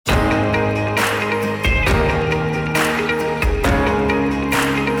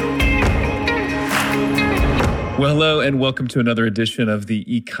Well, hello, and welcome to another edition of the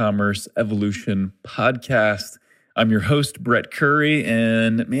E-Commerce Evolution Podcast. I'm your host, Brett Curry,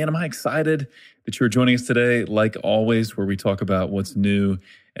 and man, am I excited that you're joining us today, like always, where we talk about what's new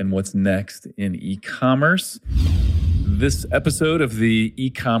and what's next in e-commerce. This episode of the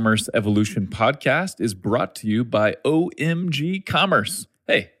E-Commerce Evolution Podcast is brought to you by OMG Commerce.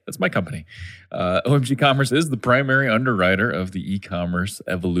 Hey, that's my company. OMG Commerce is the primary underwriter of the E-Commerce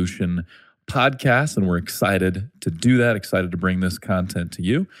Evolution Podcast, and we're excited to do that, excited to bring this content to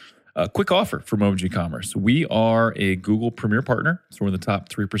you. A quick offer from OMG Commerce. We are a Google Premier Partner, so we're in the top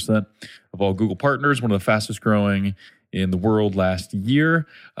 3% of all Google partners, one of the fastest growing in the world last year.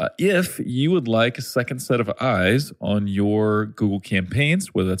 If you would like a second set of eyes on your Google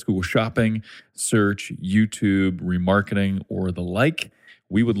campaigns, whether that's Google Shopping, Search, YouTube, remarketing, or the like,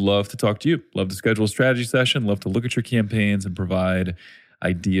 we would love to talk to you. Love to schedule a strategy session, love to look at your campaigns and provide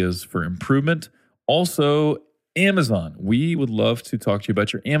ideas for improvement. Also, Amazon. We would love to talk to you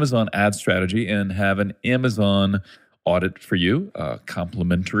about your Amazon ad strategy and have an Amazon audit for you,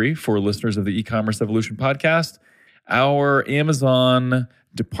 complimentary for listeners of the E-Commerce Evolution Podcast. Our Amazon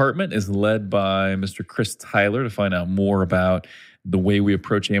department is led by Mr. Chris Tyler. To find out more about the way we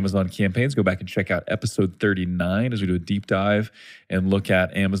approach Amazon campaigns, go back and check out episode 39 as we do a deep dive and look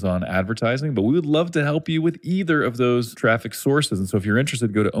at Amazon advertising. But we would love to help you with either of those traffic sources. And so if you're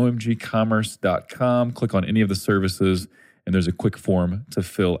interested, go to omgcommerce.com, click on any of the services, and there's a quick form to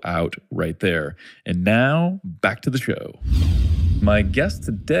fill out right there. And now, back to the show. My guest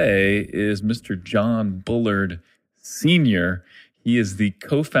today is Mr. John Bullard Sr. He is the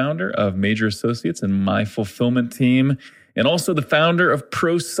co-founder of Major Associates and My Fulfillment Team, and also the founder of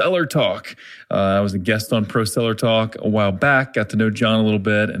Pro Seller Talk. I was a guest on Pro Seller Talk a while back, got to know John a little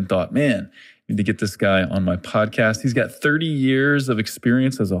bit, and thought, man, I need to get this guy on my podcast. He's got 30 years of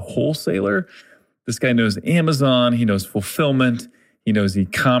experience as a wholesaler. This guy knows Amazon, he knows fulfillment, he knows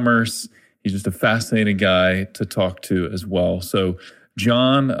e-commerce. He's just a fascinating guy to talk to as well. So,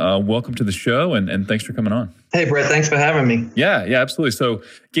 John, welcome to the show, and thanks for coming on. Hey, Brett, thanks for having me. Yeah, absolutely. So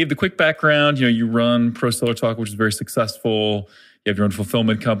gave the quick background. You run Pro Seller Talk, which is very successful. You have your own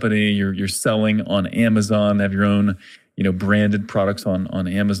fulfillment company. You're selling on Amazon. Have your own, branded products on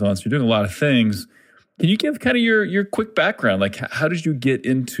Amazon. So you're doing a lot of things. Can you give kind of your quick background? Like, how did you get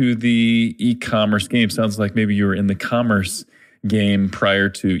into the e-commerce game? Sounds like maybe you were in the commerce game prior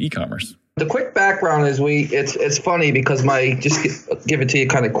to e-commerce. The quick background is it's funny because just give it to you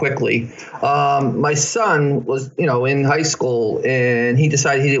kind of quickly. My son was, in high school, and he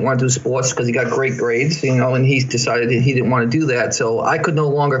decided he didn't want to do sports because he got great grades, and he decided that he didn't want to do that. So I could no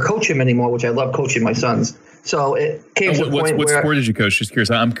longer coach him anymore, which I love coaching my sons. So it came to the point what sport did you coach? Just curious.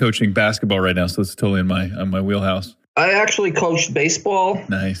 I'm coaching basketball right now, so it's totally in my wheelhouse. I actually coached baseball.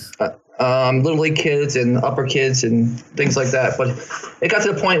 Nice. Little league kids and upper kids and things like that. But it got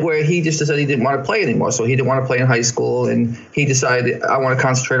to the point where he just decided he didn't want to play anymore. So he didn't want to play in high school, and he decided, I want to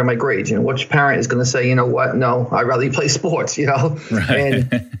concentrate on my grades. Which parent is going to say, you know what? No, I'd rather you play sports, Right.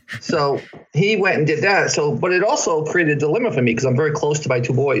 And so he went and did that. But it also created a dilemma for me because I'm very close to my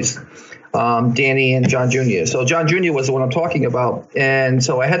two boys, Danny and John Jr. So John Jr. was the one I'm talking about. And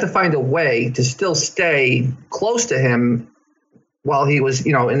so I had to find a way to still stay close to him while he was,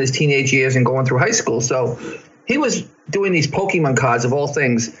 in his teenage years and going through high school. So he was doing these Pokemon cards of all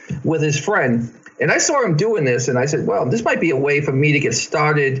things with his friend. And I saw him doing this, and I said, well, this might be a way for me to get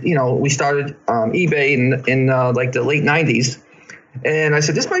started. We started eBay in like the late 90s. And I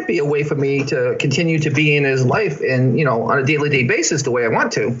said, this might be a way for me to continue to be in his life and, on a daily basis the way I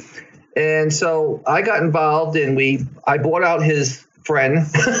want to. And so I got involved, and I bought out his friend.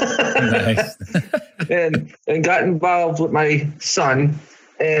 Nice. and got involved with my son,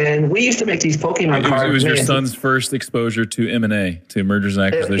 and we used to make these Pokemon cards. It was your son's first exposure to M&A, to mergers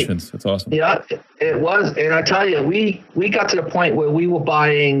and acquisitions. That's awesome. Yeah, it was. And I tell you, we got to the point where we were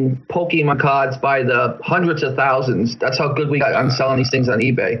buying Pokemon cards by the hundreds of thousands. That's how good we got on selling these things on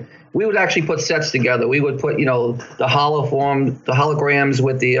eBay. We would actually put sets together. We would put, the holograms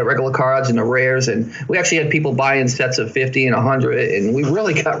with the regular cards and the rares. And we actually had people buying sets of 50 and 100. And we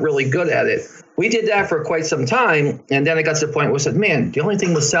really got really good at it. We did that for quite some time. And then it got to the point where we said, man, the only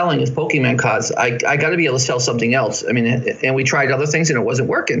thing we're selling is Pokemon cards. I got to be able to sell something else. And we tried other things and it wasn't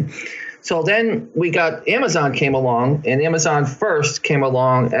working. So then Amazon came along, and Amazon first came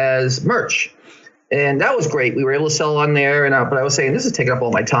along as merch. And that was great. We were able to sell on there, but I was saying, this is taking up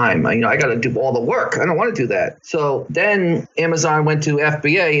all my time. I got to do all the work. I don't want to do that. So then Amazon went to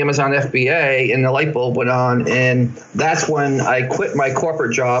Amazon FBA, and the light bulb went on. And that's when I quit my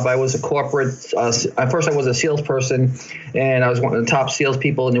corporate job. I was a corporate, at first I was a salesperson, and I was one of the top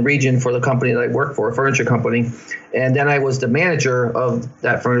salespeople in the region for the company that I worked for, a furniture company. And then I was the manager of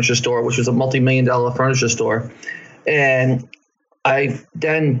that furniture store, which was a multi-million-dollar furniture store. And I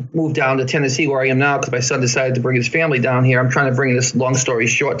then moved down to Tennessee, where I am now, because my son decided to bring his family down here. I'm trying to bring this long story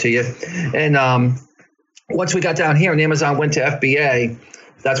short to you. And once we got down here and Amazon went to FBA,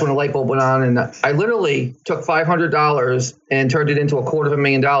 that's when the light bulb went on. And I literally took $500 and turned it into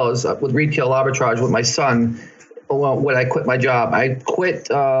 $250,000 with retail arbitrage with my son when I quit my job. I quit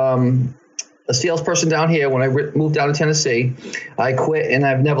a salesperson down here when I moved down to Tennessee. I quit and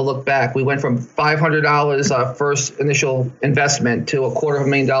I've never looked back. We went from $500 our first initial investment to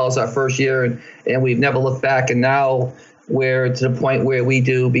 $250,000 our first year, and we've never looked back. And now we're to the point where we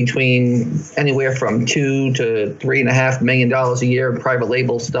do between anywhere from $2 to $3.5 million a year in private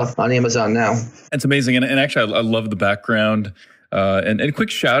label stuff on Amazon now. It's amazing. And actually, I love the background. And a quick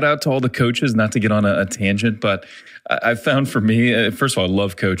shout out to all the coaches, not to get on a tangent, but I found for me, first of all, I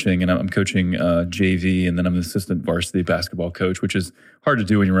love coaching, and I'm coaching JV, and then I'm an assistant varsity basketball coach, which is hard to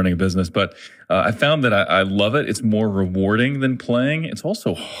do when you're running a business. But I found that I love it. It's more rewarding than playing. It's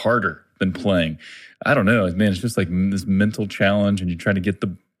also harder than playing. I don't know, man, it's just like this mental challenge, and you try to get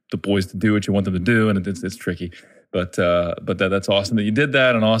the boys to do what you want them to do, and it's tricky. But that's awesome that you did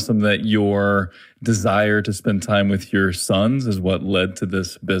that, and awesome that your desire to spend time with your sons is what led to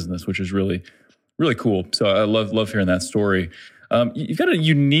this business, which is really, really cool. So I love hearing that story. You've got a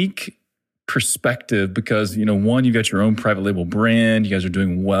unique perspective because, one, you got your own private label brand. You guys are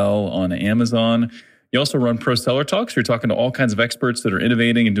doing well on Amazon. You also run Pro Seller Talks. You're talking to all kinds of experts that are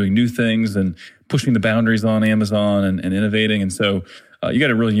innovating and doing new things and pushing the boundaries on Amazon and innovating. And so you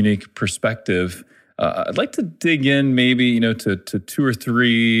got a really unique perspective. I'd like to dig in maybe, to two or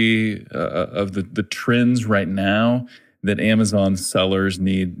three of the trends right now that Amazon sellers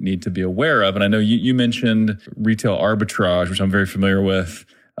need to be aware of. And I know you mentioned retail arbitrage, which I'm very familiar with.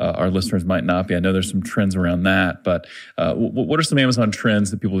 Our listeners might not be. I know there's some trends around that. But what are some Amazon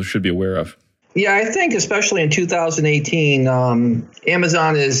trends that people should be aware of? Yeah, I think especially in 2018,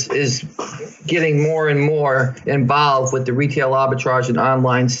 Amazon is getting more and more involved with the retail arbitrage and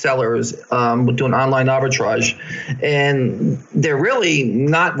online sellers with doing online arbitrage. And they're really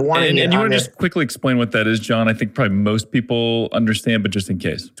not wanting it. And you want to just quickly explain what that is, John? I think probably most people understand, but just in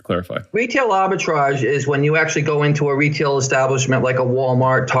case, to clarify. Retail arbitrage is when you actually go into a retail establishment like a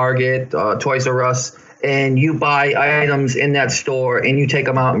Walmart, Target, Toys R Us, and you buy items in that store and you take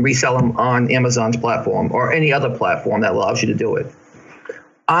them out and resell them on Amazon's platform or any other platform that allows you to do it.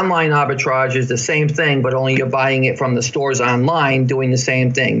 Online arbitrage is the same thing, but only you're buying it from the stores online, doing the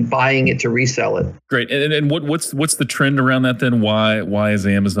same thing, buying it to resell it. Great. And what's the trend around that then? Why is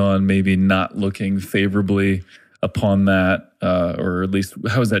Amazon maybe not looking favorably upon that, or at least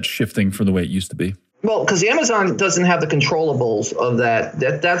how is that shifting from the way it used to be? Well, because Amazon doesn't have the controllables of that.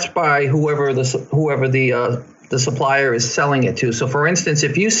 That's by whoever the supplier is selling it to. So, for instance,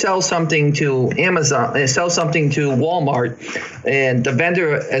 if you sell something to Amazon and sell something to Walmart, and the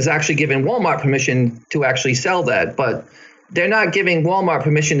vendor is actually given Walmart permission to actually sell that, but they're not giving Walmart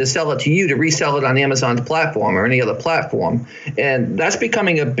permission to sell it to you to resell it on Amazon's platform or any other platform. And that's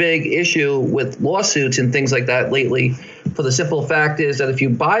becoming a big issue with lawsuits and things like that lately. For the simple fact is that if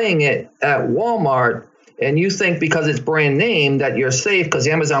you're buying it at Walmart and you think because it's brand name that you're safe because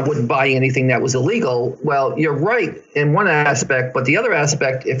Amazon wouldn't buy anything that was illegal, well, you're right in one aspect. But the other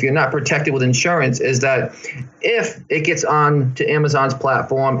aspect, if you're not protected with insurance, is that if it gets on to Amazon's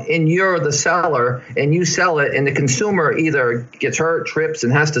platform and you're the seller and you sell it and the consumer either gets hurt, trips,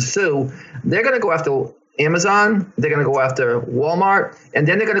 and has to sue, they're going to go after Amazon, they're going to go after Walmart, and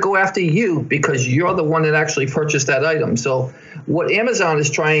then they're going to go after you because you're the one that actually purchased that item. So what Amazon is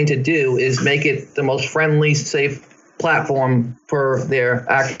trying to do is make it the most friendly, safe platform for their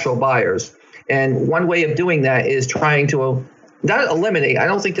actual buyers. And one way of doing that is trying to not eliminate. I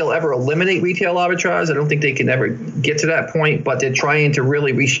don't think they'll ever eliminate retail arbitrage. I don't think they can ever get to that point, but they're trying to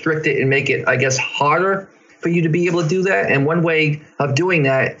really restrict it and make it, I guess, harder for you to be able to do that. And one way of doing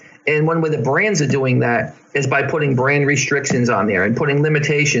that, and one way the brands are doing that, is by putting brand restrictions on there and putting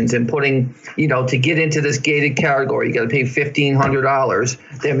limitations and putting, to get into this gated category, you got to pay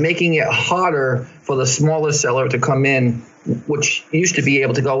 $1,500. They're making it harder for the smaller seller to come in, which used to be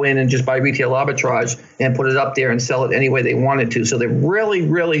able to go in and just buy retail arbitrage and put it up there and sell it any way they wanted to. So they're really,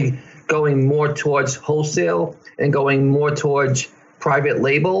 really going more towards wholesale and going more towards private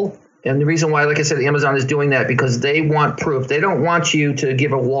label And the reason why, like I said, Amazon is doing that because they want proof. They don't want you to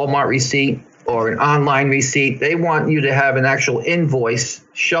give a Walmart receipt or an online receipt. They want you to have an actual invoice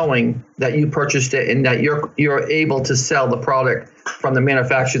showing that you purchased it and that you're able to sell the product from the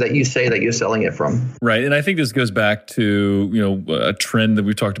manufacturer that you say that you're selling it from. Right. And I think this goes back to, a trend that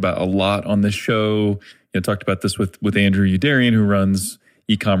we've talked about a lot on this show. Talked about this with Andrew Udarian, who runs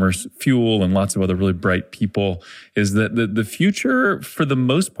e-commerce Fuel and lots of other really bright people, is that the future, for the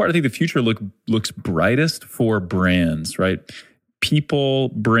most part, I think the future looks brightest for brands, right? People,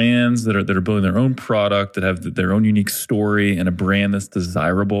 brands that are building their own product, that have their own unique story and a brand that's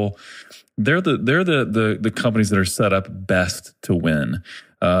desirable. They're the companies that are set up best to win.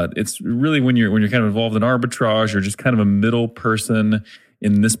 It's really when you're kind of involved in arbitrage, you're just kind of a middle person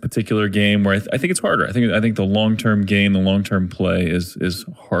in this particular game where I think it's harder. I think the long-term game, the long-term play is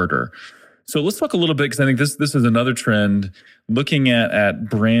harder. So let's talk a little bit, because I think this is another trend, looking at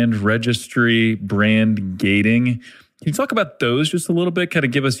brand registry, brand gating. Can you talk about those just a little bit? Kind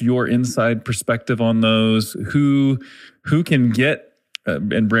of give us your inside perspective on those. Who can get,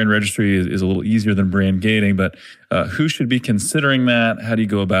 and brand registry is a little easier than brand gating, but who should be considering that? How do you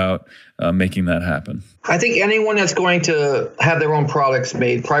go about making that happen? I think anyone that's going to have their own products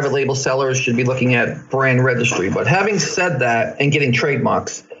made, private label sellers, should be looking at brand registry. But having said that, and getting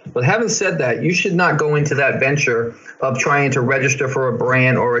trademarks, but having said that, you should not go into that venture of trying to register for a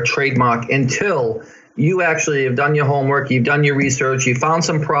brand or a trademark until you actually have done your homework, you've done your research, you found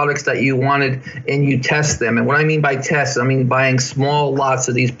some products that you wanted, and you test them. And what I mean by test, I mean buying small lots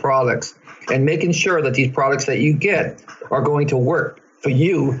of these products and making sure that these products that you get are going to work for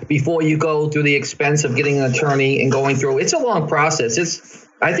you before you go through the expense of getting an attorney and going through. It's a long process.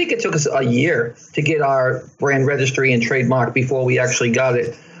 I think it took us a year to get our brand registry and trademark before we actually got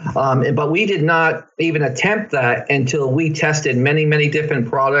it. But we did not even attempt that until we tested many, many different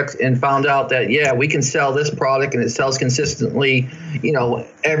products and found out that, yeah, we can sell this product and it sells consistently,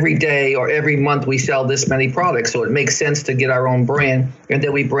 every day or every month we sell this many products. So it makes sense to get our own brand, and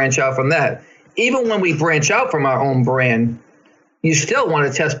then we branch out from that. Even when we branch out from our own brand, you still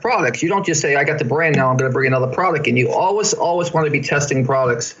want to test products. You don't just say, I got the brand, now I'm going to bring another product in. You always want to be testing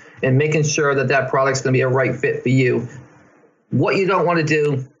products and making sure that product's going to be a right fit for you. What you don't want to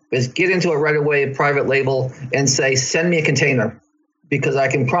do is get into it right away, a private label, and say, send me a container, because I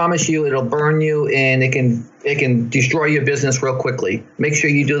can promise you it'll burn you and it can destroy your business real quickly. Make sure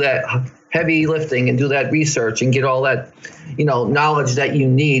you do that heavy lifting and do that research and get all that, knowledge that you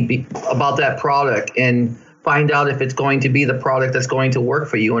need about that product, and find out if it's going to be the product that's going to work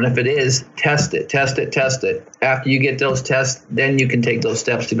for you. And if it is, test it. After you get those tests, then you can take those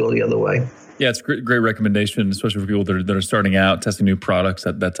steps to go the other way. Yeah, it's a great recommendation, especially for people that are starting out, testing new products,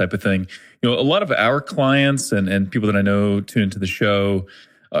 that type of thing. A lot of our clients and people that I know tune into the show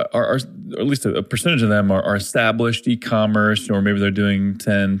are, or at least a percentage of them are established e-commerce, or maybe they're doing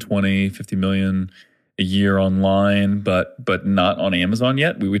 10, 20, 50 million a year online, but not on Amazon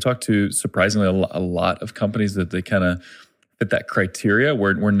yet. We talked to, surprisingly, a lot of companies that they kind of fit that criteria,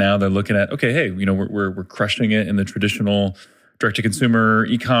 where now they're looking at, okay, hey, we're crushing it in the traditional direct-to-consumer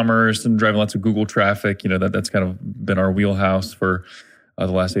e-commerce and driving lots of Google traffic. That's kind of been our wheelhouse for the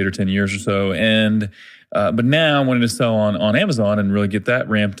last 8 or 10 years or so. And but now I'm wanting to sell on Amazon and really get that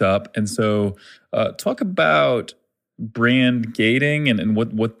ramped up. And so talk about brand gating and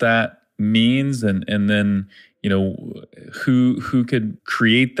what that means, and then who could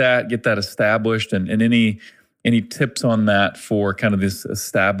create that, get that established, and any tips on that for kind of this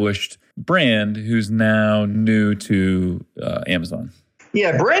established brand who's now new to Amazon?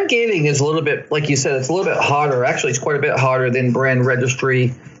 Yeah, brand gating is a little bit, like you said, it's a little bit harder. Actually, it's quite a bit harder than brand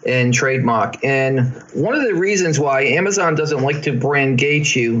registry and trademark. And one of the reasons why Amazon doesn't like to brand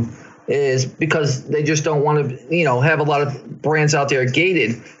gate you is because they just don't want to, have a lot of brands out there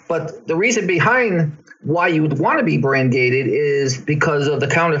gated. But the reason behind why you would want to be brand gated is because of the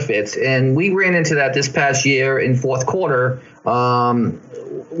counterfeits. And we ran into that this past year in fourth quarter.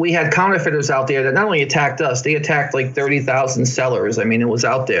 We had counterfeiters out there that not only attacked us, they attacked like 30,000 sellers. I mean, it was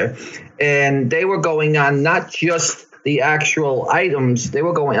out there. And they were going on not just the actual items, they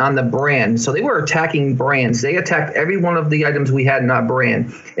were going on the brand. So they were attacking brands. They attacked every one of the items we had in our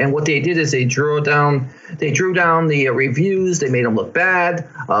brand. And what they did is they drew down the reviews. They made them look bad.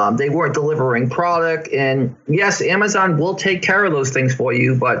 They weren't delivering product. And yes, Amazon will take care of those things for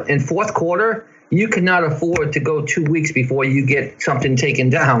you. But in fourth quarter, you cannot afford to go 2 weeks before you get something taken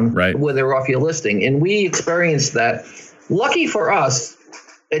down, right, where they're off your listing. And we experienced that. Lucky for us,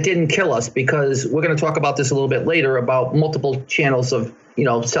 it didn't kill us, because we're going to talk about this a little bit later about multiple channels of,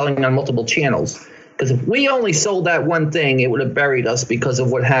 selling on multiple channels. Because if we only sold that one thing, it would have buried us because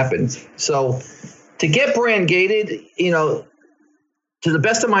of what happened. So to get brand gated, to the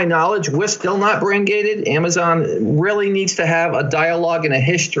best of my knowledge, we're still not brand gated. Amazon really needs to have a dialogue and a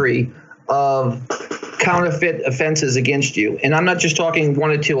history of counterfeit offenses against you. And I'm not just talking one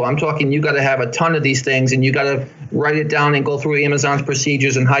or two. I'm talking you got to have a ton of these things, and you got to write it down and go through Amazon's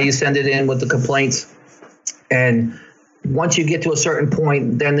procedures and how you send it in with the complaints. And once you get to a certain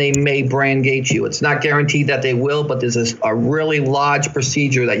point, then they may brand gate you. It's not guaranteed that they will, but there's a really large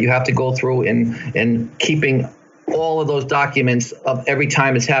procedure that you have to go through in keeping all of those documents of every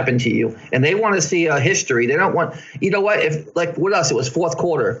time it's happened to you. And they want to see a history. They don't want, if like with us, it was fourth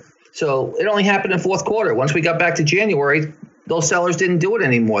quarter. So it only happened in fourth quarter. Once we got back to January, those sellers didn't do it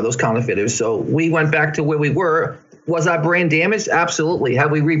anymore, those counterfeiters. So we went back to where we were. Was our brand damaged? Absolutely.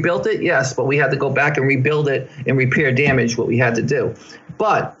 Have we rebuilt it? Yes, but we had to go back and rebuild it and repair damage, what we had to do.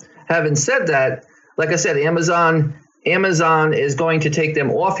 But having said that, like I said, Amazon is going to take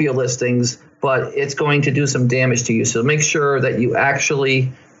them off your listings, but it's going to do some damage to you. So make sure that you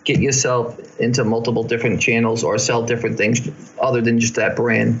actually get yourself into multiple different channels or sell different things other than just that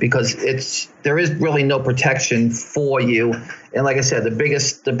brand, because there is really no protection for you. And like I said,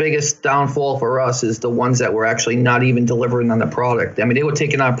 the biggest downfall for us is the ones that were actually not even delivering on the product. I mean, they were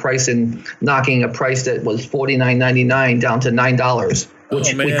taking our price and knocking a price that was $49.99 down to $9,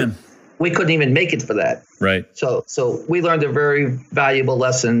 which we couldn't even make it for that. Right. So we learned a very valuable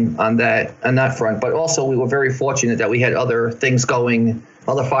lesson on that front. But also we were very fortunate that we had other things going,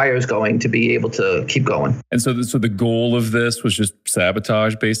 other fires going, to be able to keep going. And so the goal of this was just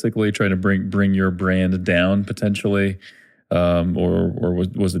sabotage, basically trying to bring your brand down potentially, or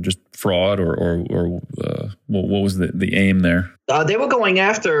was it just fraud, or what was the aim there? They were going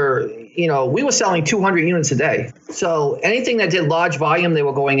after, we were selling 200 units a day. So anything that did large volume, they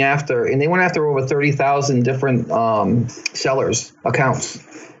were going after, and they went after over 30,000 different sellers accounts.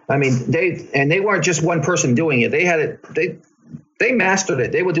 I mean, they weren't just one person doing it. They had it. They mastered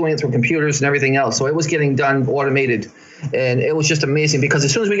it. They were doing it through computers and everything else. So it was getting done automated. And it was just amazing, because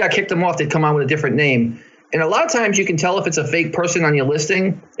as soon as we got kicked them off, they'd come on with a different name. And a lot of times you can tell if it's a fake person on your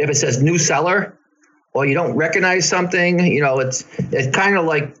listing, if it says new seller, or you don't recognize something. It kind of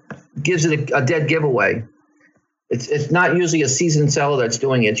like gives it a dead giveaway. It's not usually a seasoned seller that's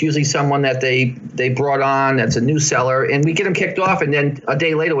doing it. It's usually someone that they brought on that's a new seller, and we get them kicked off, and then a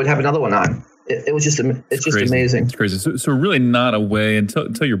day later we'd have another one on. It's just amazing. It's crazy. So really not a way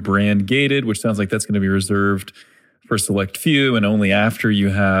until you're brand gated, which sounds like that's going to be reserved for a select few, and only after you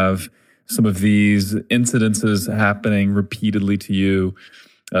have some of these incidences happening repeatedly to you.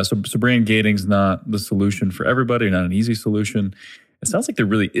 So brand gating is not the solution for everybody, not an easy solution. It sounds like there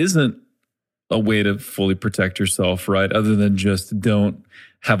really isn't a way to fully protect yourself, right? Other than just don't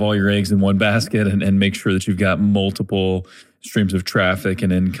have all your eggs in one basket and make sure that you've got multiple streams of traffic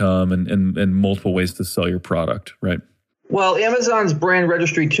and income and multiple ways to sell your product, right? Well, Amazon's brand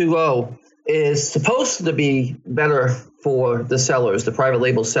registry 2.0 is supposed to be better for the sellers, the private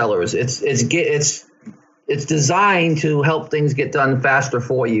label sellers. It's designed to help things get done faster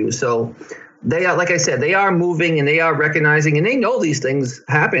for you. So they are, like I said, they are moving and they are recognizing, and they know these things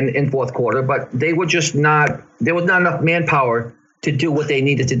happen in fourth quarter, but there was not enough manpower to do what they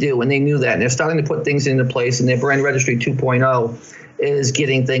needed to do, and they knew that. And they're starting to put things into place, and their brand registry 2.0 is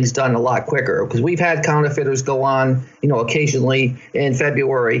getting things done a lot quicker, because we've had counterfeiters go on, occasionally in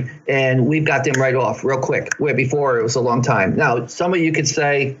February, and we've got them right off real quick, where before it was a long time. Now, some of you could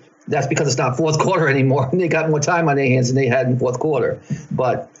say that's because it's not fourth quarter anymore, and they got more time on their hands than they had in fourth quarter.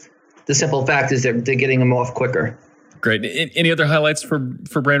 But the simple fact is they're getting them off quicker. Great. Any other highlights for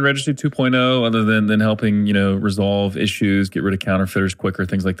Brand Registry 2.0 other than helping, resolve issues, get rid of counterfeiters quicker,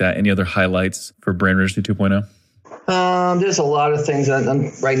 things like that? Any other highlights for Brand Registry 2.0? There's a lot of things.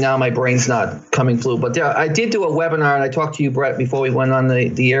 Right now, my brain's not coming through. But I did do a webinar, and I talked to you, Brett, before we went on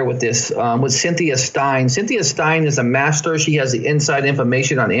the air with this, with Cynthia Stein. Cynthia Stein is a master. She has the inside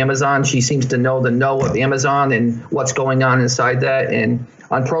information on Amazon. She seems to know the know of Amazon and what's going on inside that. And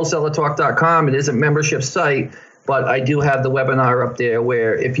on ProSellerTalk.com, it is a membership site. But I do have the webinar up there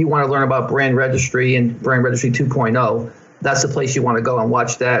where if you want to learn about Brand Registry and Brand Registry 2.0, that's the place you want to go and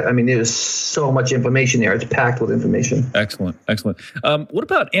watch that. I mean, there's so much information there. It's packed with information. Excellent. What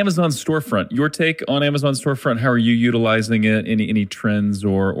about Amazon Storefront? Your take on Amazon Storefront? How are you utilizing it? Any trends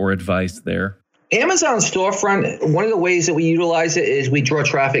or advice there? Amazon Storefront, one of the ways that we utilize it is we draw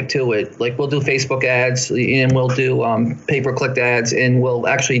traffic to it. Like we'll do Facebook ads and we'll do pay-per-click ads, and we'll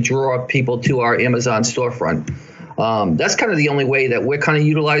actually draw people to our Amazon Storefront. That's kind of the only way that we're kind of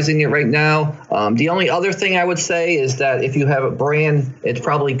utilizing it right now. The only other thing I would say is that if you have a brand, it's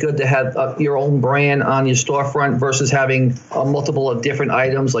probably good to have your own brand on your storefront versus having multiple of different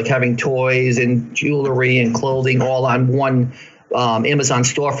items, like having toys and jewelry and clothing all on one Amazon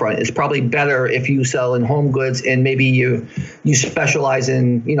storefront. It's probably better if you sell in home goods and maybe you specialize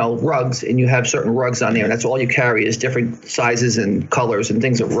in, rugs, and you have certain rugs on there, and that's all you carry is different sizes and colors and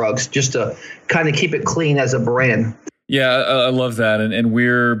things of rugs, just to kind of keep it clean as a brand. Yeah, I love that. And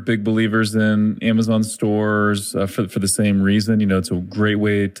we're big believers in Amazon stores for the same reason. It's a great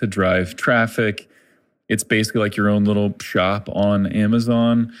way to drive traffic. It's basically like your own little shop on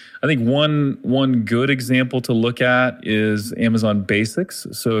Amazon. I think one good example to look at is Amazon Basics.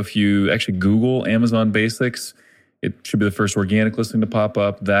 So if you actually Google Amazon Basics, it should be the first organic listing to pop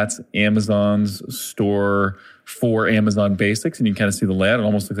up. That's Amazon's store for Amazon Basics. And you can kind of see the layout. It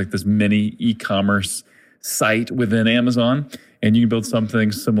almost looks like this mini e-commerce site within Amazon. And you can build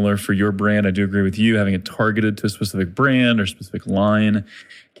something similar for your brand. I do agree with you. Having it targeted to a specific brand or specific line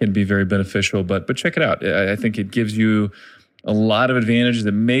can be very beneficial. But check it out. I think it gives you a lot of advantages.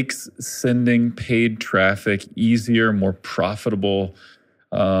 It makes sending paid traffic easier, more profitable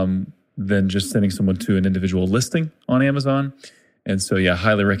than just sending someone to an individual listing on Amazon. And so, yeah,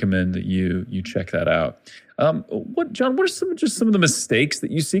 highly recommend that you check that out. John, what are some of the mistakes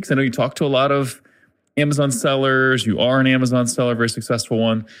that you see? Because I know you talk to a lot of Amazon sellers. You are an Amazon seller, very successful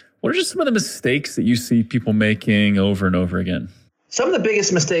one. What are just some of the mistakes that you see people making over and over again? Some of the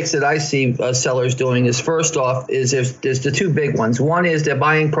biggest mistakes that I see sellers doing is, first off, is there's the two big ones. One is they're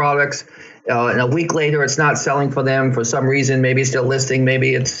buying products and a week later it's not selling for them for some reason. Maybe it's their listing,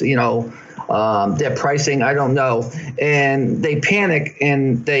 maybe it's their pricing, I don't know. And they panic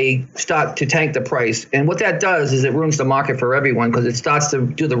and they start to tank the price. And what that does is it ruins the market for everyone, because it starts to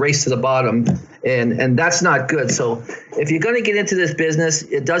do the race to the bottom. And that's not good. So if you're going to get into this business,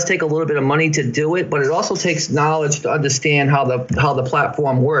 it does take a little bit of money to do it, but it also takes knowledge to understand how the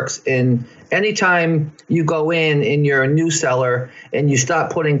platform works. And anytime you go in and you're a new seller and you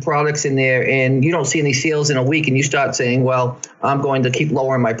start putting products in there and you don't see any sales in a week and you start saying, well, I'm going to keep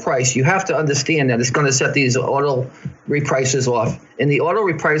lowering my price, you have to understand that it's going to set these auto reprices off. And the auto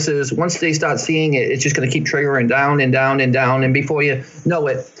reprices, once they start seeing it, it's just going to keep triggering down and down and down. And before you know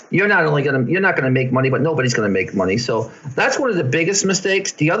it, you're not going to make money, but nobody's going to make money. So that's one of the biggest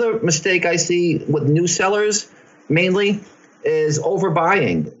mistakes. The other mistake I see with new sellers mainly is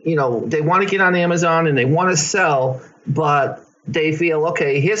overbuying. They want to get on Amazon and they want to sell, but they feel,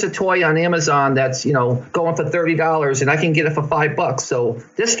 okay, here's a toy on Amazon that's, going for $30 and I can get it for $5. So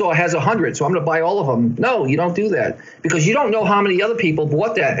this store has 100, so I'm going to buy all of them. No, you don't do that, because you don't know how many other people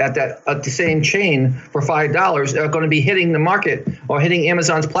bought that at the same chain for $5 are going to be hitting the market or hitting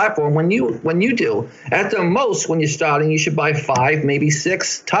Amazon's platform when you do. At the most, when you're starting, you should buy 5, maybe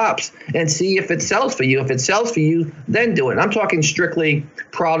 6 tops and see if it sells for you. If it sells for you, then do it. I'm talking strictly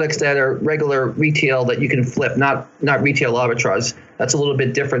products that are regular retail that you can flip, not retail arbitrage. That's a little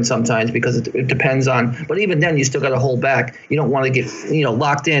bit different sometimes, because it depends on, but even then you still got to hold back. You don't want to get,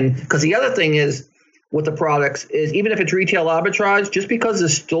 locked in, because the other thing is with the products is, even if it's retail arbitrage, just because the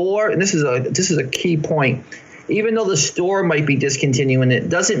store, and this is a key point, even though the store might be discontinuing it,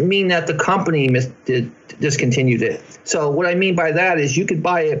 doesn't mean that the company discontinued it. So what I mean by that is you could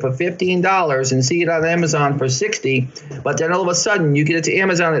buy it for $15 and see it on Amazon for $60, but then all of a sudden you get it to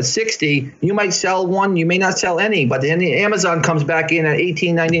Amazon at $60. You might sell one, you may not sell any, but then Amazon comes back in at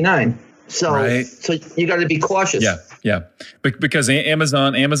 $18.99. So right. So you got to be cautious. Yeah. Because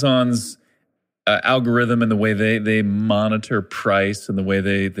Amazon's algorithm and the way they monitor price and the way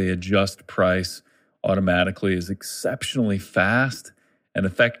they adjust price automatically is exceptionally fast and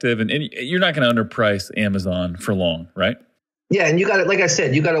effective. And you're not going to underprice Amazon for long, right? Yeah, and you got to, like I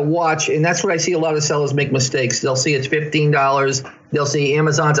said, you got to watch, and that's what I see a lot of sellers make mistakes. They'll see it's $15. They'll see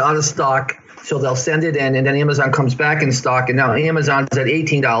Amazon's out of stock, so they'll send it in, and then Amazon comes back in stock, and now Amazon's at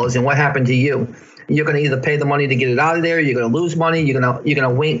 $18. And what happened to you? You're going to either pay the money to get it out of there, you're going to lose money, you're going to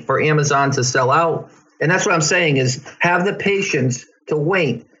wait for Amazon to sell out. And that's what I'm saying is have the patience to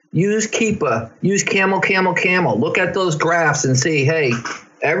wait. Use Keepa, use Camel. Look at those graphs and see, hey,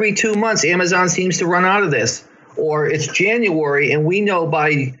 every 2 months, Amazon seems to run out of this. Or it's January, and we know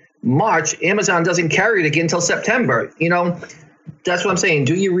by March, Amazon doesn't carry it again until September. That's what I'm saying.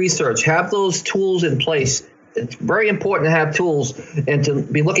 Do your research. Have those tools in place. It's very important to have tools and to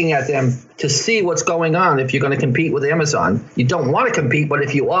be looking at them to see what's going on if you're going to compete with Amazon. You don't want to compete, but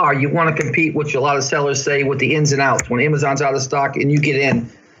if you are, you want to compete, which a lot of sellers say, with the ins and outs. When Amazon's out of stock and you get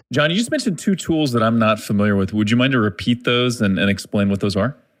in. John, you just mentioned 2 tools that I'm not familiar with. Would you mind to repeat those and explain what those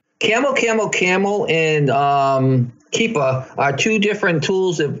are? Camel, and Keepa are two different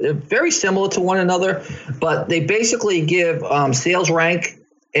tools. They're very similar to one another, but they basically give sales rank,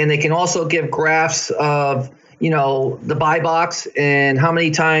 and they can also give graphs of the buy box and how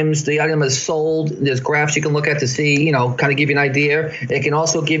many times the item is sold. There's graphs you can look at to see, kind of give you an idea. It can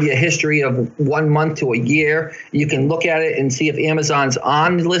also give you a history of 1 month to a year. You can look at it and see if Amazon's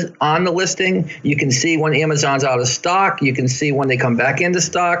on the listing. You can see when Amazon's out of stock. You can see when they come back into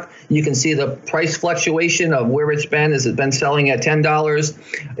stock. You can see the price fluctuation of where it's been. Has it been selling at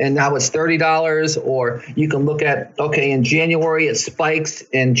 $10 and now it's $30? Or you can look at, okay, in January it spikes,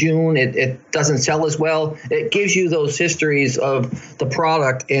 in June it doesn't sell as well. It gives you those histories of the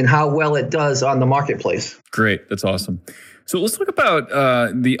product and how well it does on the marketplace. Great. That's awesome. So let's talk about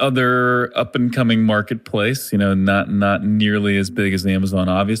the other up and coming marketplace, not nearly as big as Amazon,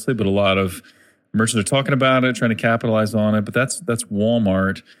 obviously, but a lot of merchants are talking about it, trying to capitalize on it. But that's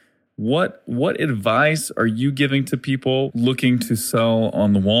Walmart. What advice are you giving to people looking to sell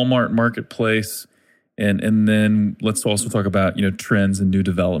on the Walmart marketplace? And then let's also talk about, trends and new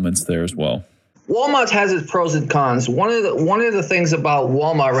developments there as well. Walmart has its pros and cons. One of the things about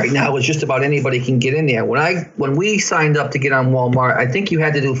Walmart right now is just about anybody can get in there. When we signed up to get on Walmart, I think you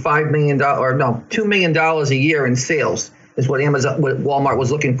had to do $2 million a year in sales is what Walmart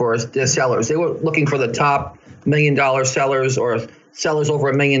was looking for as their sellers. They were looking for the top $1 million sellers or sellers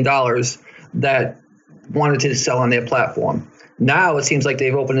over $1 million that wanted to sell on their platform. Now it seems like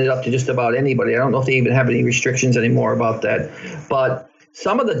they've opened it up to just about anybody. I don't know if they even have any restrictions anymore about that, but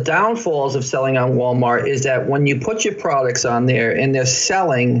some of the downfalls of selling on Walmart is that when you put your products on there and they're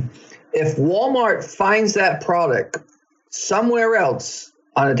selling, if Walmart finds that product somewhere else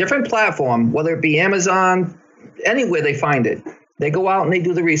on a different platform, whether it be Amazon, anywhere they find it, they go out and they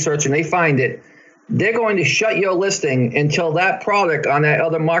do the research and they find it, they're going to shut your listing until that product on that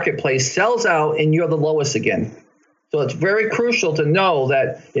other marketplace sells out and you're the lowest again. So it's very crucial to know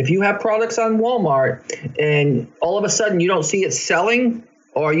that if you have products on Walmart and all of a sudden you don't see it selling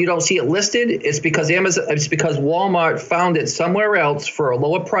or you don't see it listed, it's because Walmart found it somewhere else for a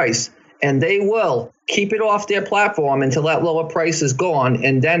lower price, and they will keep it off their platform until that lower price is gone,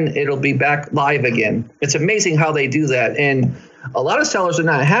 and then it'll be back live again. It's amazing how they do that, and a lot of sellers are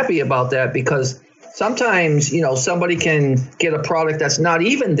not happy about that because sometimes, somebody can get a product that's not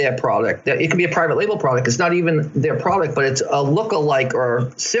even their product. It could be a private label product. It's not even their product, but it's a lookalike or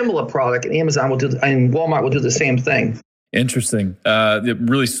similar product. And and Walmart will do the same thing. Interesting.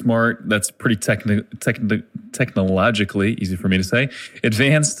 Really smart. That's pretty technologically, easy for me to say,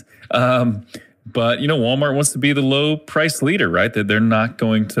 advanced. But Walmart wants to be the low price leader, right? That they're not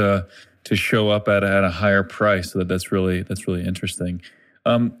going to show up at a higher price. So that's really interesting.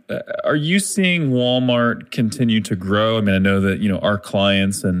 Are you seeing Walmart continue to grow? I mean, I know that, our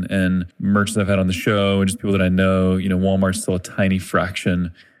clients and merchants I've had on the show and just people that I know, Walmart's still a tiny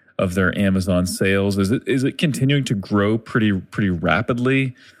fraction of their Amazon sales. Is it continuing to grow pretty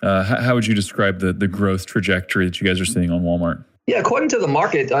rapidly? How would you describe the growth trajectory that you guys are seeing on Walmart? Yeah, according to the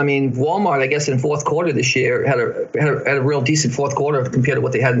market, I mean, Walmart, I guess in fourth quarter this year had a real decent fourth quarter compared to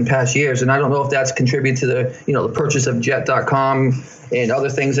what they had in past years. And I don't know if that's contributed to the purchase of Jet.com and other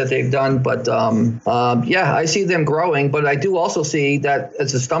things that they've done. But I see them growing. But I do also see that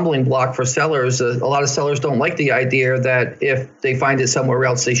as a stumbling block for sellers. A lot of sellers don't like the idea that if they find it somewhere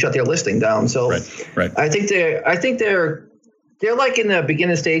else, they shut their listing down. So right. I think they're like in the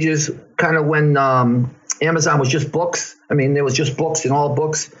beginning stages, kind of when Amazon was just books. I mean, there was just books and all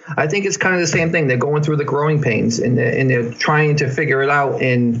books. I think it's kind of the same thing. They're going through the growing pains and they're trying to figure it out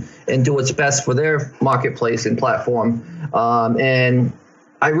and do what's best for their marketplace and platform. And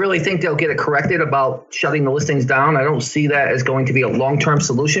I really think they'll get it corrected about shutting the listings down. I don't see that as going to be a long-term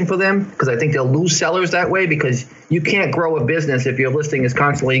solution for them because I think they'll lose sellers that way because you can't grow a business if your listing is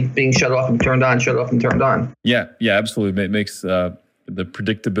constantly being shut off and turned on, shut off and turned on. Yeah, absolutely. It makes the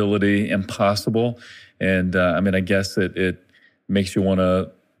predictability impossible. And I guess it makes you want to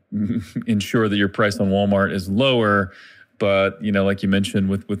ensure that your price on Walmart is lower. But, like you mentioned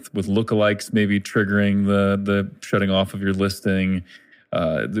with lookalikes maybe triggering the shutting off of your listing,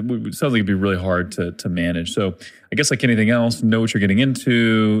 it sounds like it'd be really hard to manage. So I guess like anything else, know what you're getting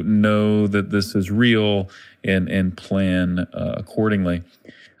into, know that this is real, and plan accordingly.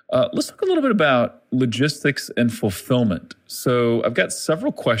 Let's talk a little bit about logistics and fulfillment. So I've got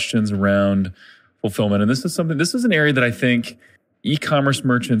several questions around fulfillment, and this is an area that I think e-commerce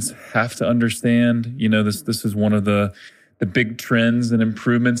merchants have to understand. This is one of the big trends and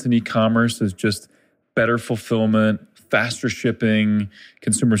improvements in e-commerce is just better fulfillment, faster shipping,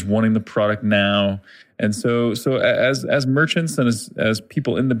 consumers wanting the product now. And so as merchants and as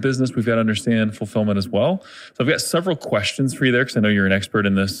people in the business, we've got to understand fulfillment as well. So I've got several questions for you there because I know you're an expert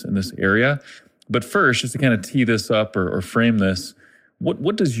in this area. But first, just to kind of tee this up or frame this,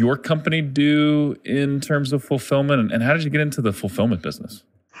 what does your company do in terms of fulfillment, and how did you get into the fulfillment business?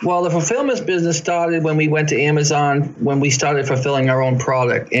 Well, the fulfillment business started when we went to Amazon, when we started fulfilling our own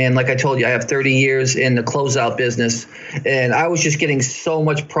product. And like I told you, I have 30 years in the closeout business, and I was just getting so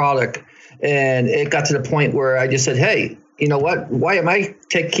much product. And it got to the point where I just said, hey, you know what? Why am I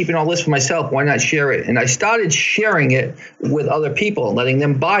keeping all this for myself? Why not share it? And I started sharing it with other people, letting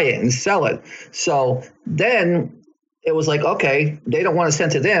them buy it and sell it. So then it was like, okay, they don't want to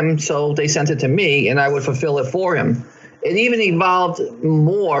send to them, so they sent it to me, and I would fulfill it for him. It even evolved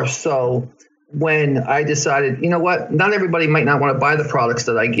more so when I decided, you know what, not everybody might not want to buy the products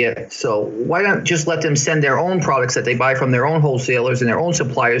that I get. So why not just let them send their own products that they buy from their own wholesalers and their own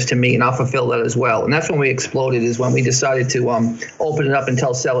suppliers to me, and I'll fulfill that as well. And that's when we exploded, is when we decided to open it up and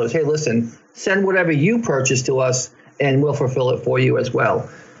tell sellers, hey, listen, send whatever you purchase to us and we'll fulfill it for you as well.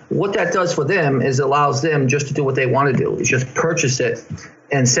 What that does for them is allows them just to do what they want to do, is just purchase it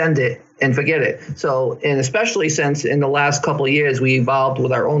and send it and forget it. So, and especially since in the last couple of years, we evolved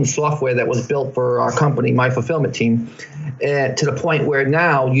with our own software that was built for our company, my fulfillment team, to the point where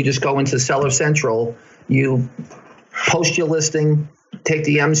now you just go into Seller Central, you post your listing, take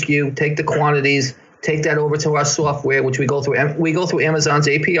the MSKU, take the quantities, take that over to our software, which we go through. We go through Amazon's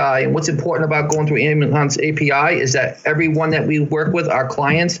API. And what's important about going through Amazon's API is that everyone that we work with, our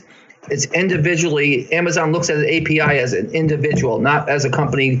clients, it's individually. Amazon looks at an API as an individual, not as a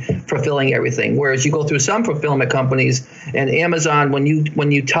company fulfilling everything. Whereas you go through some fulfillment companies, and Amazon, when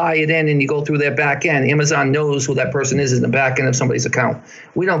you tie it in and you go through their back end, Amazon knows who that person is in the back end of somebody's account.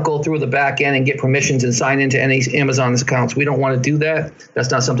 We don't go through the back end and get permissions and sign into any Amazon's accounts. We don't want to do that. That's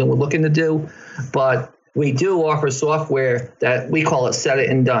not something we're looking to do. But we do offer software that we call it set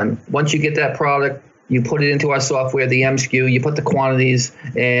it and done. Once you get that product, you put it into our software, the MSKU, you put the quantities,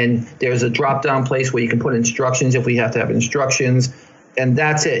 and there's a drop-down place where you can put instructions if we have to have instructions, and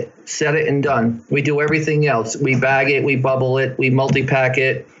that's it. Set it and done. We do everything else. We bag it, we bubble it, we multi-pack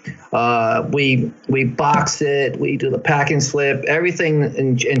it, we box it, we do the packing slip, everything,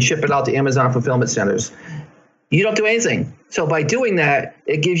 and ship it out to Amazon fulfillment centers. You don't do anything. So by doing that,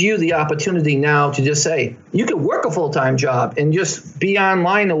 it gives you the opportunity now to just say, you could work a full-time job and just be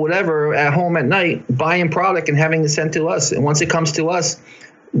online or whatever at home at night, buying product and having it sent to us. And once it comes to us,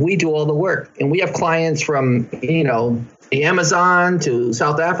 we do all the work. And we have clients from, the Amazon to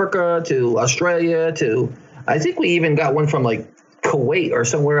South Africa to Australia to, I think we even got one from like Kuwait or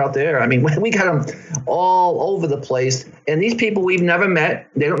somewhere out there. I mean, we got them all over the place. And these people we've never met.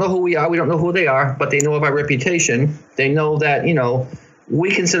 They don't know who we are. We don't know who they are, but they know of our reputation. They know that,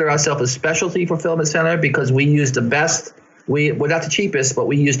 we consider ourselves a specialty fulfillment center because we use the best. We're not the cheapest, but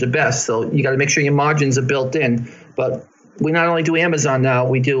we use the best. So you got to make sure your margins are built in. But we not only do Amazon now,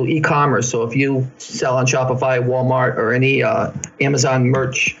 we do e-commerce. So if you sell on Shopify, Walmart, or any Amazon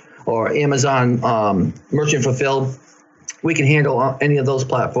merch or Amazon merchant fulfilled, we can handle any of those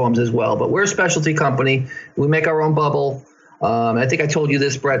platforms as well. But we're a specialty company. We make our own bubble. I think I told you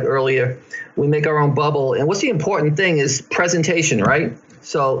this, Brett, earlier. We make our own bubble. And what's the important thing is presentation, right?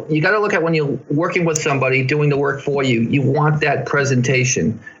 So you got to look at when you're working with somebody doing the work for you, you want that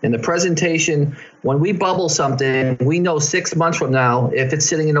presentation. And the presentation, when we bubble something, we know 6 months from now, if it's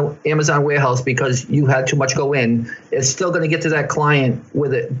sitting in an Amazon warehouse because you had too much go in, it's still going to get to that client where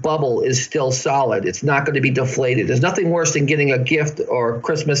the bubble is still solid. It's not going to be deflated. There's nothing worse than getting a gift or a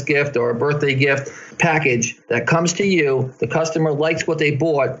Christmas gift or a birthday gift package that comes to you. The customer likes what they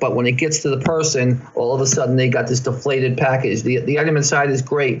bought, but when it gets to the person, all of a sudden they got this deflated package. The item inside is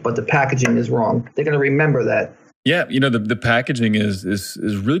great, but the packaging is wrong. They're going to remember that. Yeah, the packaging is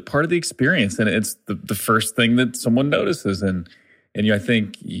really part of the experience, and it's the first thing that someone notices. And I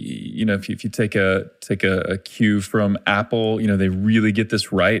think if you take a cue from Apple, they really get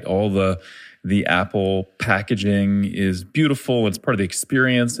this right. All the Apple packaging is beautiful. It's part of the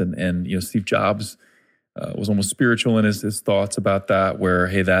experience, and Steve Jobs was almost spiritual in his thoughts about that. Where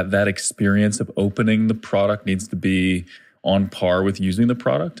hey, that experience of opening the product needs to be on par with using the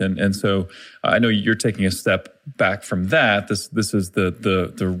product. And so I know you're taking a step back from that. This is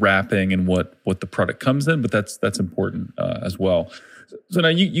the wrapping and what the product comes in, but that's important as well. So now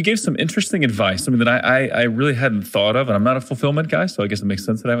you gave some interesting advice, something that I really hadn't thought of, and I'm not a fulfillment guy, so I guess it makes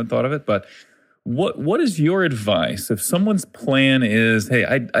sense that I haven't thought of it. But what is your advice if someone's plan is, hey,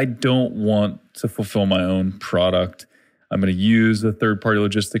 I don't want to fulfill my own product. I'm going to use a third-party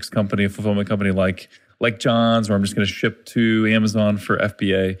logistics company, a fulfillment company like like John's, or I'm just going to ship to Amazon for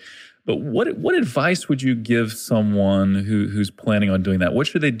FBA. But what advice would you give someone who's planning on doing that? What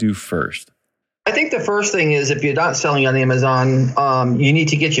should they do first? I think the first thing is, if you're not selling on Amazon, you need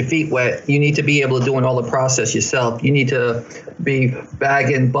to get your feet wet. You need to be able to do all the process yourself. You need to be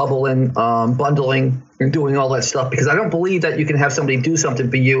bagging, bubbling, bundling, and doing all that stuff, because I don't believe that you can have somebody do something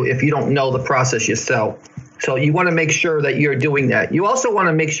for you if you don't know the process yourself. So you want to make sure that you're doing that. You also want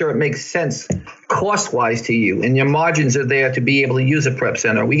to make sure it makes sense cost-wise to you, and your margins are there to be able to use a prep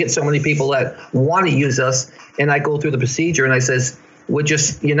center. We get so many people that want to use us, and I go through the procedure and I says,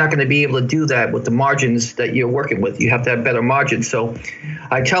 you're not going to be able to do that with the margins that you're working with. You have to have better margins. So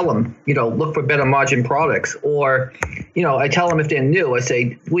I tell them, look for better margin products. Or, I tell them if they're new, I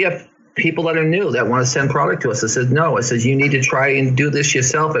say, we have people that are new that want to send product to us. I said, no. I says, you need to try and do this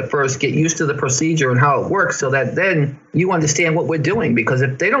yourself at first. Get used to the procedure and how it works, so that then you understand what we're doing. Because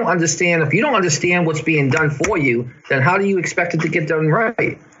if you don't understand what's being done for you, then how do you expect it to get done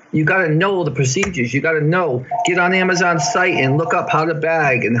right? You got to know the procedures. You got to get on Amazon's site and look up how to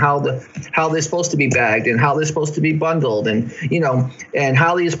bag, and how they're supposed to be bagged, and how they're supposed to be bundled, and and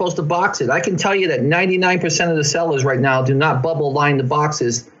how you're supposed to box it. I can tell you that 99% of the sellers right now do not bubble line the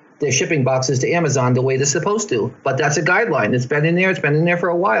boxes, their shipping boxes, to Amazon the way they're supposed to. But that's a guideline. It's been in there. It's been in there for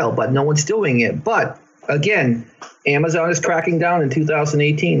a while, but no one's doing it. But again, Amazon is cracking down in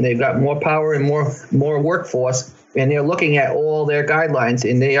 2018. They've got more power and more workforce. And they're looking at all their guidelines,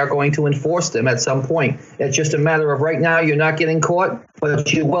 and they are going to enforce them at some point. It's just a matter of right now you're not getting caught,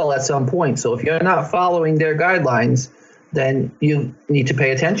 but you will at some point. So if you're not following their guidelines, then you need to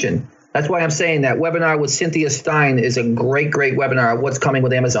pay attention. That's why I'm saying that webinar with Cynthia Stein is a great webinar of what's coming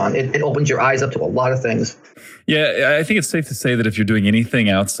with Amazon. It opens your eyes up to a lot of things. Yeah, I think it's safe to say that if you're doing anything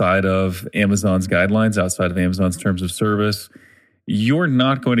outside of Amazon's guidelines, outside of Amazon's terms of service, you're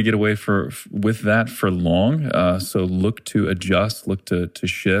not going to get away with that for long. So look to adjust, look to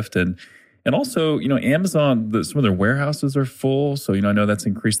shift. And also, Amazon, some of their warehouses are full. So, I know that's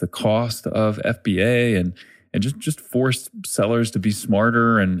increased the cost of FBA and just forced sellers to be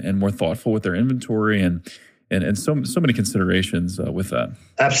smarter and more thoughtful with their inventory and so many considerations with that.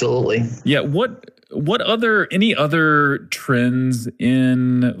 Absolutely. Yeah. Any other trends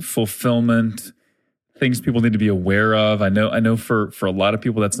in fulfillment, things people need to be aware of? I know for a lot of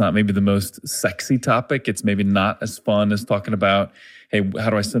people, that's not maybe the most sexy topic. It's maybe not as fun as talking about, hey,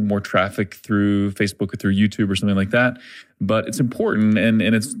 how do I send more traffic through Facebook or through YouTube or something like that? But it's important, and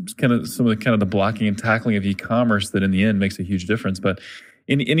it's kind of some of the blocking and tackling of e-commerce that in the end makes a huge difference. But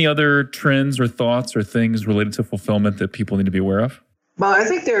any other trends or thoughts or things related to fulfillment that people need to be aware of? Well, I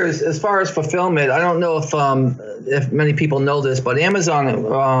think there's, as far as fulfillment, I don't know if many people know this, but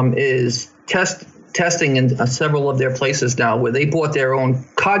Amazon is testing in several of their places now, where they bought their own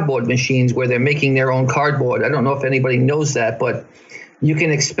cardboard machines, where they're making their own cardboard. I don't know if anybody knows that, but you can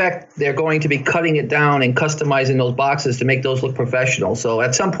expect they're going to be cutting it down and customizing those boxes to make those look professional. So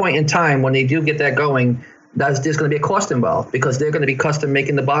at some point in time, when they do get that going, there's going to be a cost involved, because they're going to be custom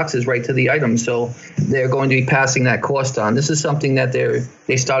making the boxes right to the item. So they're going to be passing that cost on. This is something that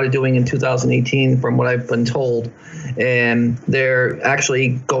they started doing in 2018, from what I've been told. And they're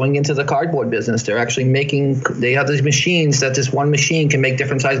actually going into the cardboard business. They're actually they have these machines that this one machine can make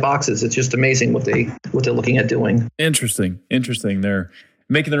different size boxes. It's just amazing what they're looking at doing. Interesting. They're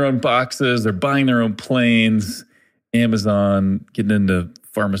making their own boxes. They're buying their own planes. Amazon getting into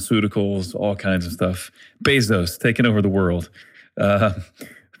pharmaceuticals, all kinds of stuff. Bezos taking over the world.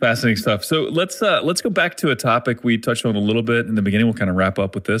 Fascinating stuff. So let's go back to a topic we touched on a little bit in the beginning. We'll kind of wrap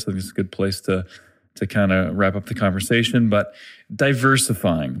up with this. I think it's a good place to kind of wrap up the conversation. But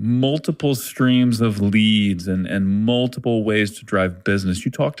diversifying multiple streams of leads and multiple ways to drive business.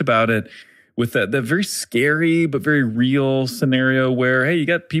 You talked about it with that very scary but very real scenario where, hey, you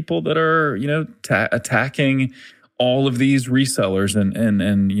got people that are attacking all of these resellers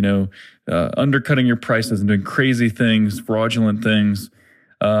and undercutting your prices and doing crazy things, fraudulent things.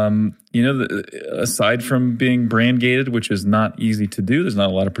 Aside from being brand gated, which is not easy to do, there's not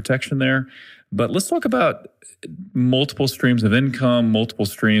a lot of protection there. But let's talk about multiple streams of income, multiple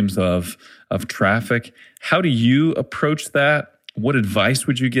streams of traffic. How do you approach that? What advice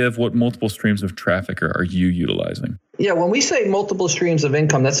would you give? What multiple streams of traffic are you utilizing? Yeah, when we say multiple streams of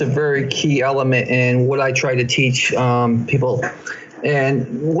income, that's a very key element in what I try to teach people.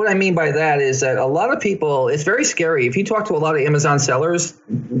 And what I mean by that is that a lot of people, it's very scary. If you talk to a lot of Amazon sellers,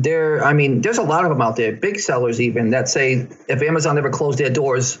 there's a lot of them out there, big sellers even, that say if Amazon ever closed their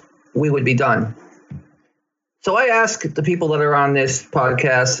doors, we would be done. So I ask the people that are on this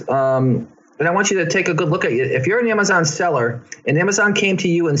podcast, and I want you to take a good look at it. If you're an Amazon seller and Amazon came to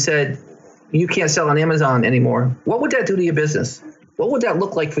you and said, you can't sell on Amazon anymore, what would that do to your business? What would that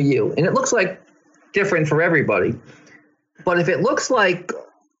look like for you? And it looks like different for everybody. But if it looks like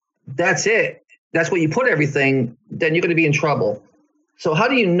that's it, that's where you put everything, then you're going to be in trouble. So how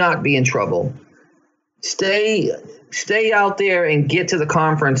do you not be in trouble? Stay out there and get to the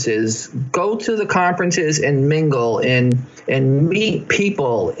conferences. Go to the conferences and mingle and meet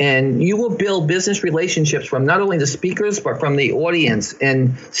people, and you will build business relationships from not only the speakers but from the audience,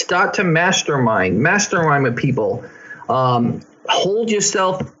 and start to mastermind with people.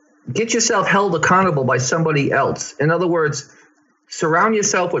 Get yourself held accountable by somebody else. In other words, surround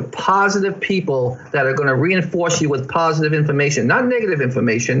yourself with positive people that are going to reinforce you with positive information, not negative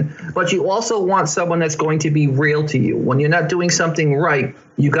information, but you also want someone that's going to be real to you. When you're not doing something right,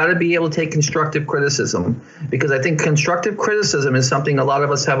 you got to be able to take constructive criticism, because I think constructive criticism is something a lot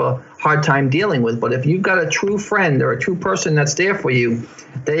of us have a hard time dealing with. But if you've got a true friend or a true person that's there for you,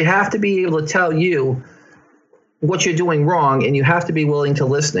 they have to be able to tell you what you're doing wrong, and you have to be willing to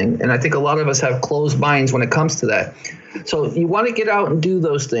listen. And I think a lot of us have closed minds when it comes to that. So you want to get out and do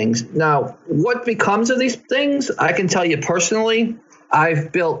those things. Now, what becomes of these things? I can tell you personally, I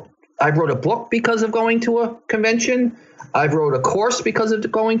wrote a book because of going to a convention. I wrote a course because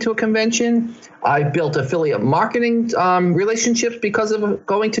of going to a convention. I built affiliate marketing relationships because of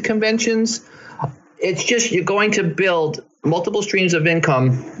going to conventions. It's just, you're going to build multiple streams of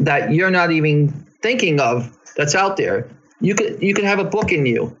income that you're not even thinking of that's out there. You could have a book in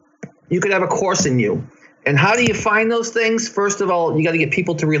you. You could have a course in you. And how do you find those things? First of all, you got to get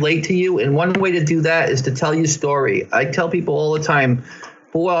people to relate to you. And one way to do that is to tell your story. I tell people all the time,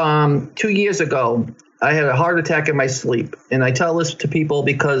 2 years ago, I had a heart attack in my sleep. And I tell this to people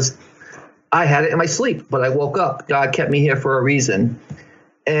because I had it in my sleep, but I woke up. God kept me here for a reason.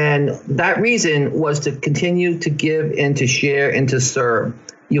 And that reason was to continue to give and to share and to serve.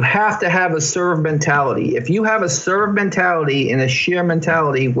 You have to have a serve mentality. If you have a serve mentality and a share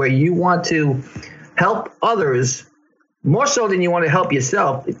mentality where you want to help others more so than you want to help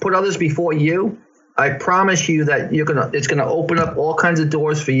yourself, put others before you, I promise you that it's gonna open up all kinds of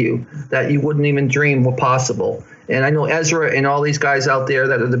doors for you that you wouldn't even dream were possible. And I know Ezra and all these guys out there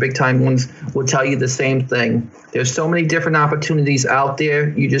that are the big time ones will tell you the same thing. There's so many different opportunities out there.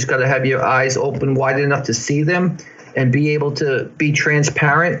 You just got to have your eyes open wide enough to see them, and be able to be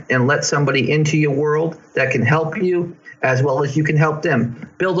transparent and let somebody into your world that can help you as well as you can help them.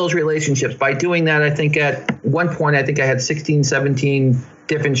 Build those relationships. By doing that, I think at one point, I had 16, 17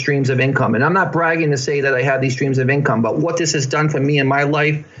 different streams of income. And I'm not bragging to say that I have these streams of income, but what this has done for me in my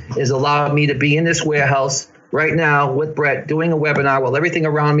life is allowed me to be in this warehouse right now with Brett doing a webinar while everything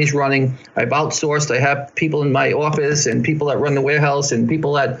around me is running. I've outsourced. I have people in my office and people that run the warehouse and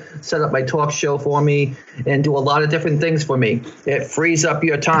people that set up my talk show for me and do a lot of different things for me. It frees up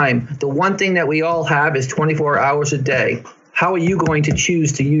your time. The one thing that we all have is 24 hours a day. How are you going to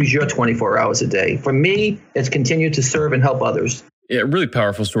choose to use your 24 hours a day? For me, it's continue to serve and help others. Yeah, really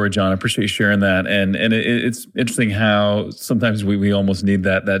powerful story, John. I appreciate you sharing that. And it's interesting how sometimes we almost need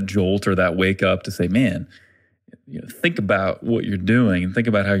that jolt or that wake up to say, man, think about what you're doing and think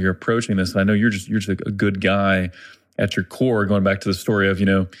about how you're approaching this. And I know you're just a good guy at your core, going back to the story of,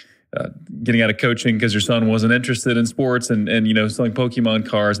 getting out of coaching because your son wasn't interested in sports and selling Pokemon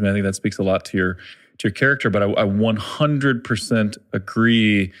cards. I mean, I think that speaks a lot to your character, but I 100%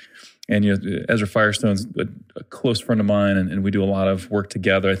 agree. And, Ezra Firestone's a close friend of mine, and we do a lot of work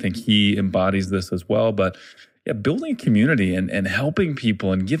together. I think he embodies this as well. But yeah, building a community and helping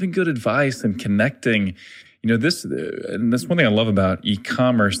people and giving good advice and connecting. And that's one thing I love about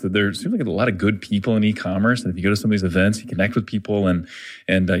e-commerce, that there seems like a lot of good people in e-commerce. And if you go to some of these events, you connect with people. And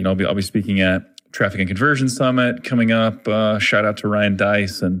I'll be speaking at Traffic and Conversion Summit coming up. Shout out to Ryan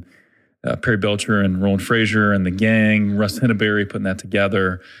Dice and Perry Belcher and Roland Frazier and the gang, Russ Hinneberry putting that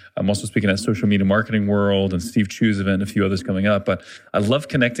together. I'm also speaking at Social Media Marketing World and Steve Chu's event and a few others coming up. But I love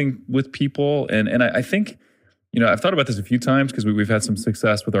connecting with people. And I think, I've thought about this a few times because we've had some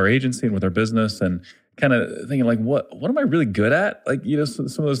success with our agency and with our business, and kind of thinking like, what am I really good at? Like, some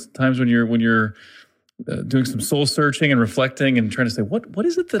of those times when you're doing some soul searching and reflecting and trying to say, what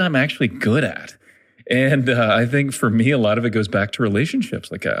is it that I'm actually good at? And I think for me, a lot of it goes back to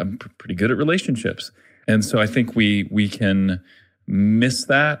relationships. Like I'm pretty good at relationships. And so I think we can miss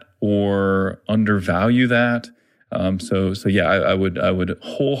that or undervalue that. So yeah, I would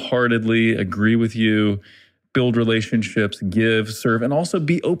wholeheartedly agree with you. Build relationships, give, serve, and also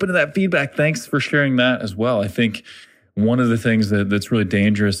be open to that feedback. Thanks for sharing that as well. I think one of the things that's really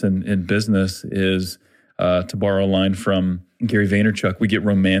dangerous in business is, to borrow a line from Gary Vaynerchuk, we get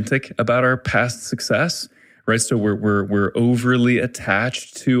romantic about our past success right? So we're overly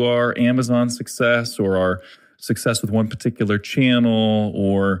attached to our Amazon success or our success with one particular channel,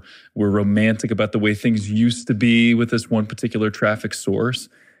 or we're romantic about the way things used to be with this one particular traffic source,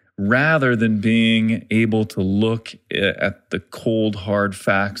 rather than being able to look at the cold, hard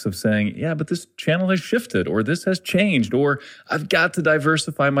facts of saying, yeah, but this channel has shifted, or this has changed, or I've got to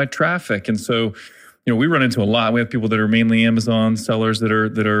diversify my traffic. And so, we run into a lot. We have people that are mainly Amazon sellers that are,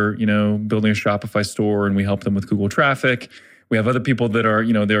 building a Shopify store, and we help them with Google traffic. We have other people that are,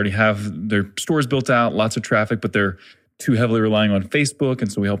 they already have their stores built out, lots of traffic, but they're too heavily relying on Facebook.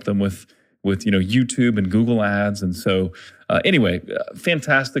 And so we help them with YouTube and Google ads. And so anyway,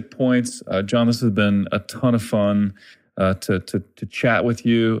 fantastic points. John, this has been a ton of fun to chat with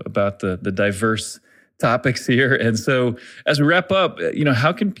you about the diverse topics here. And so as we wrap up,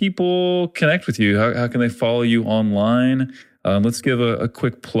 how can people connect with you? How can they follow you online? Let's give a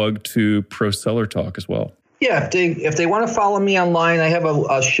quick plug to Pro Seller Talk as well. Yeah, if they want to follow me online, I have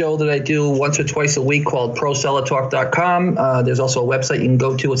a show that I do once or twice a week called ProSellerTalk.com. There's also a website you can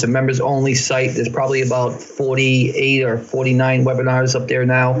go to. It's a members-only site. There's probably about 48 or 49 webinars up there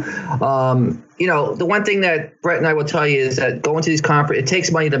now. The one thing that Brett and I will tell you is that going to these conferences, it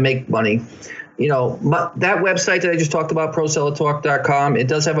takes money to make money. That website that I just talked about, ProSellerTalk.com, it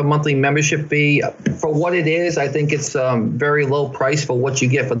does have a monthly membership fee. For what it is, I think it's very low price for what you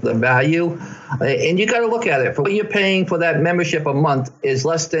get for the value. And you got to look at it. For what you're paying for that membership a month is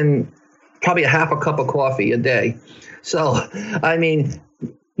less than probably a half a cup of coffee a day. So,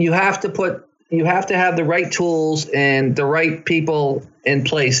 you have to have the right tools and the right people in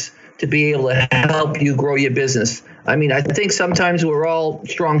place to be able to help you grow your business. I think sometimes we're all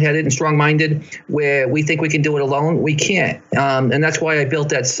strong-headed and strong-minded where we think we can do it alone. We can't. And that's why I built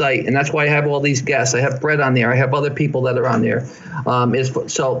that site. And that's why I have all these guests. I have Brett on there. I have other people that are on there.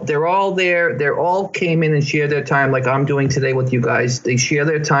 So they're all there. They all came in and shared their time like I'm doing today with you guys. They share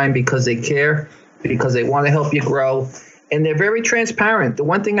their time because they care, because they want to help you grow. And they're very transparent. The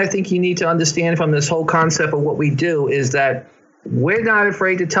one thing I think you need to understand from this whole concept of what we do is that we're not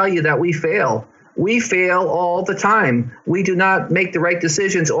afraid to tell you that we fail. We fail all the time. We do not make the right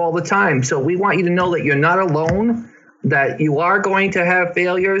decisions all the time. So we want you to know that you're not alone, that you are going to have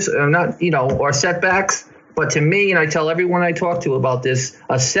failures or setbacks. But to me, and I tell everyone I talk to about this,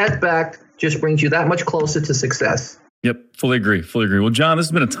 a setback just brings you that much closer to success. Yep, fully agree. Well, John, this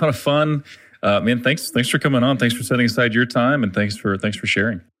has been a ton of fun. Man, thanks for coming on. Thanks for setting aside your time, and thanks for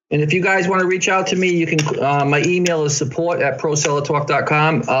sharing. And if you guys want to reach out to me, you can. My email is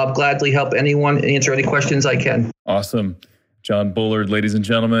support@prosellertalk.com. I'll gladly help anyone answer any questions I can. Awesome. John Bullard, ladies and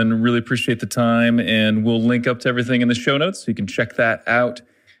gentlemen, really appreciate the time. And we'll link up to everything in the show notes, so you can check that out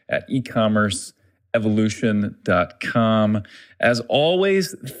at ecommerceevolution.com. As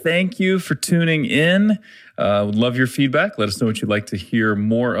always, thank you for tuning in. Would love your feedback. Let us know what you'd like to hear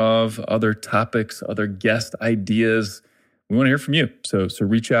more of, other topics, other guest ideas. We want to hear from you. So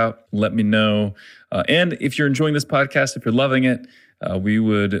reach out, let me know. And if you're enjoying this podcast, if you're loving it, we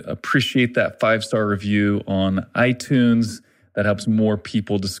would appreciate that 5-star review on iTunes. That helps more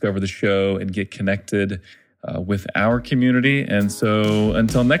people discover the show and get connected with our community. And so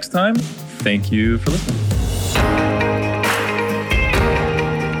until next time, thank you for listening.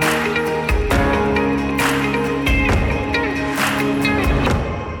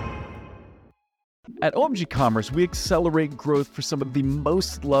 At OMG Commerce, we accelerate growth for some of the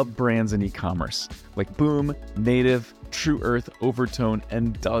most loved brands in e-commerce, like Boom, Native, True Earth, Overtone,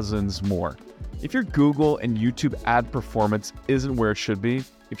 and dozens more. If your Google and YouTube ad performance isn't where it should be,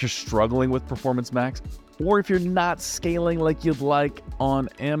 if you're struggling with Performance Max, or if you're not scaling like you'd like on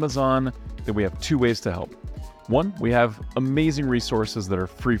Amazon, then we have 2 ways to help. One, we have amazing resources that are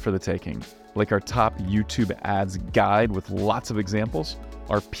free for the taking, like our top YouTube ads guide with lots of examples,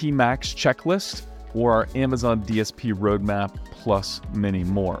 our PMax checklist, or our Amazon DSP roadmap, plus many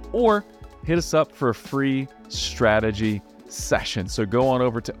more. Or hit us up for a free strategy session. So go on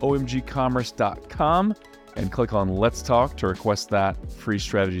over to omgcommerce.com and click on Let's Talk to request that free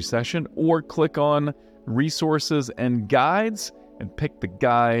strategy session, or click on Resources and Guides and pick the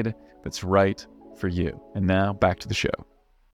guide that's right for you. And now back to the show.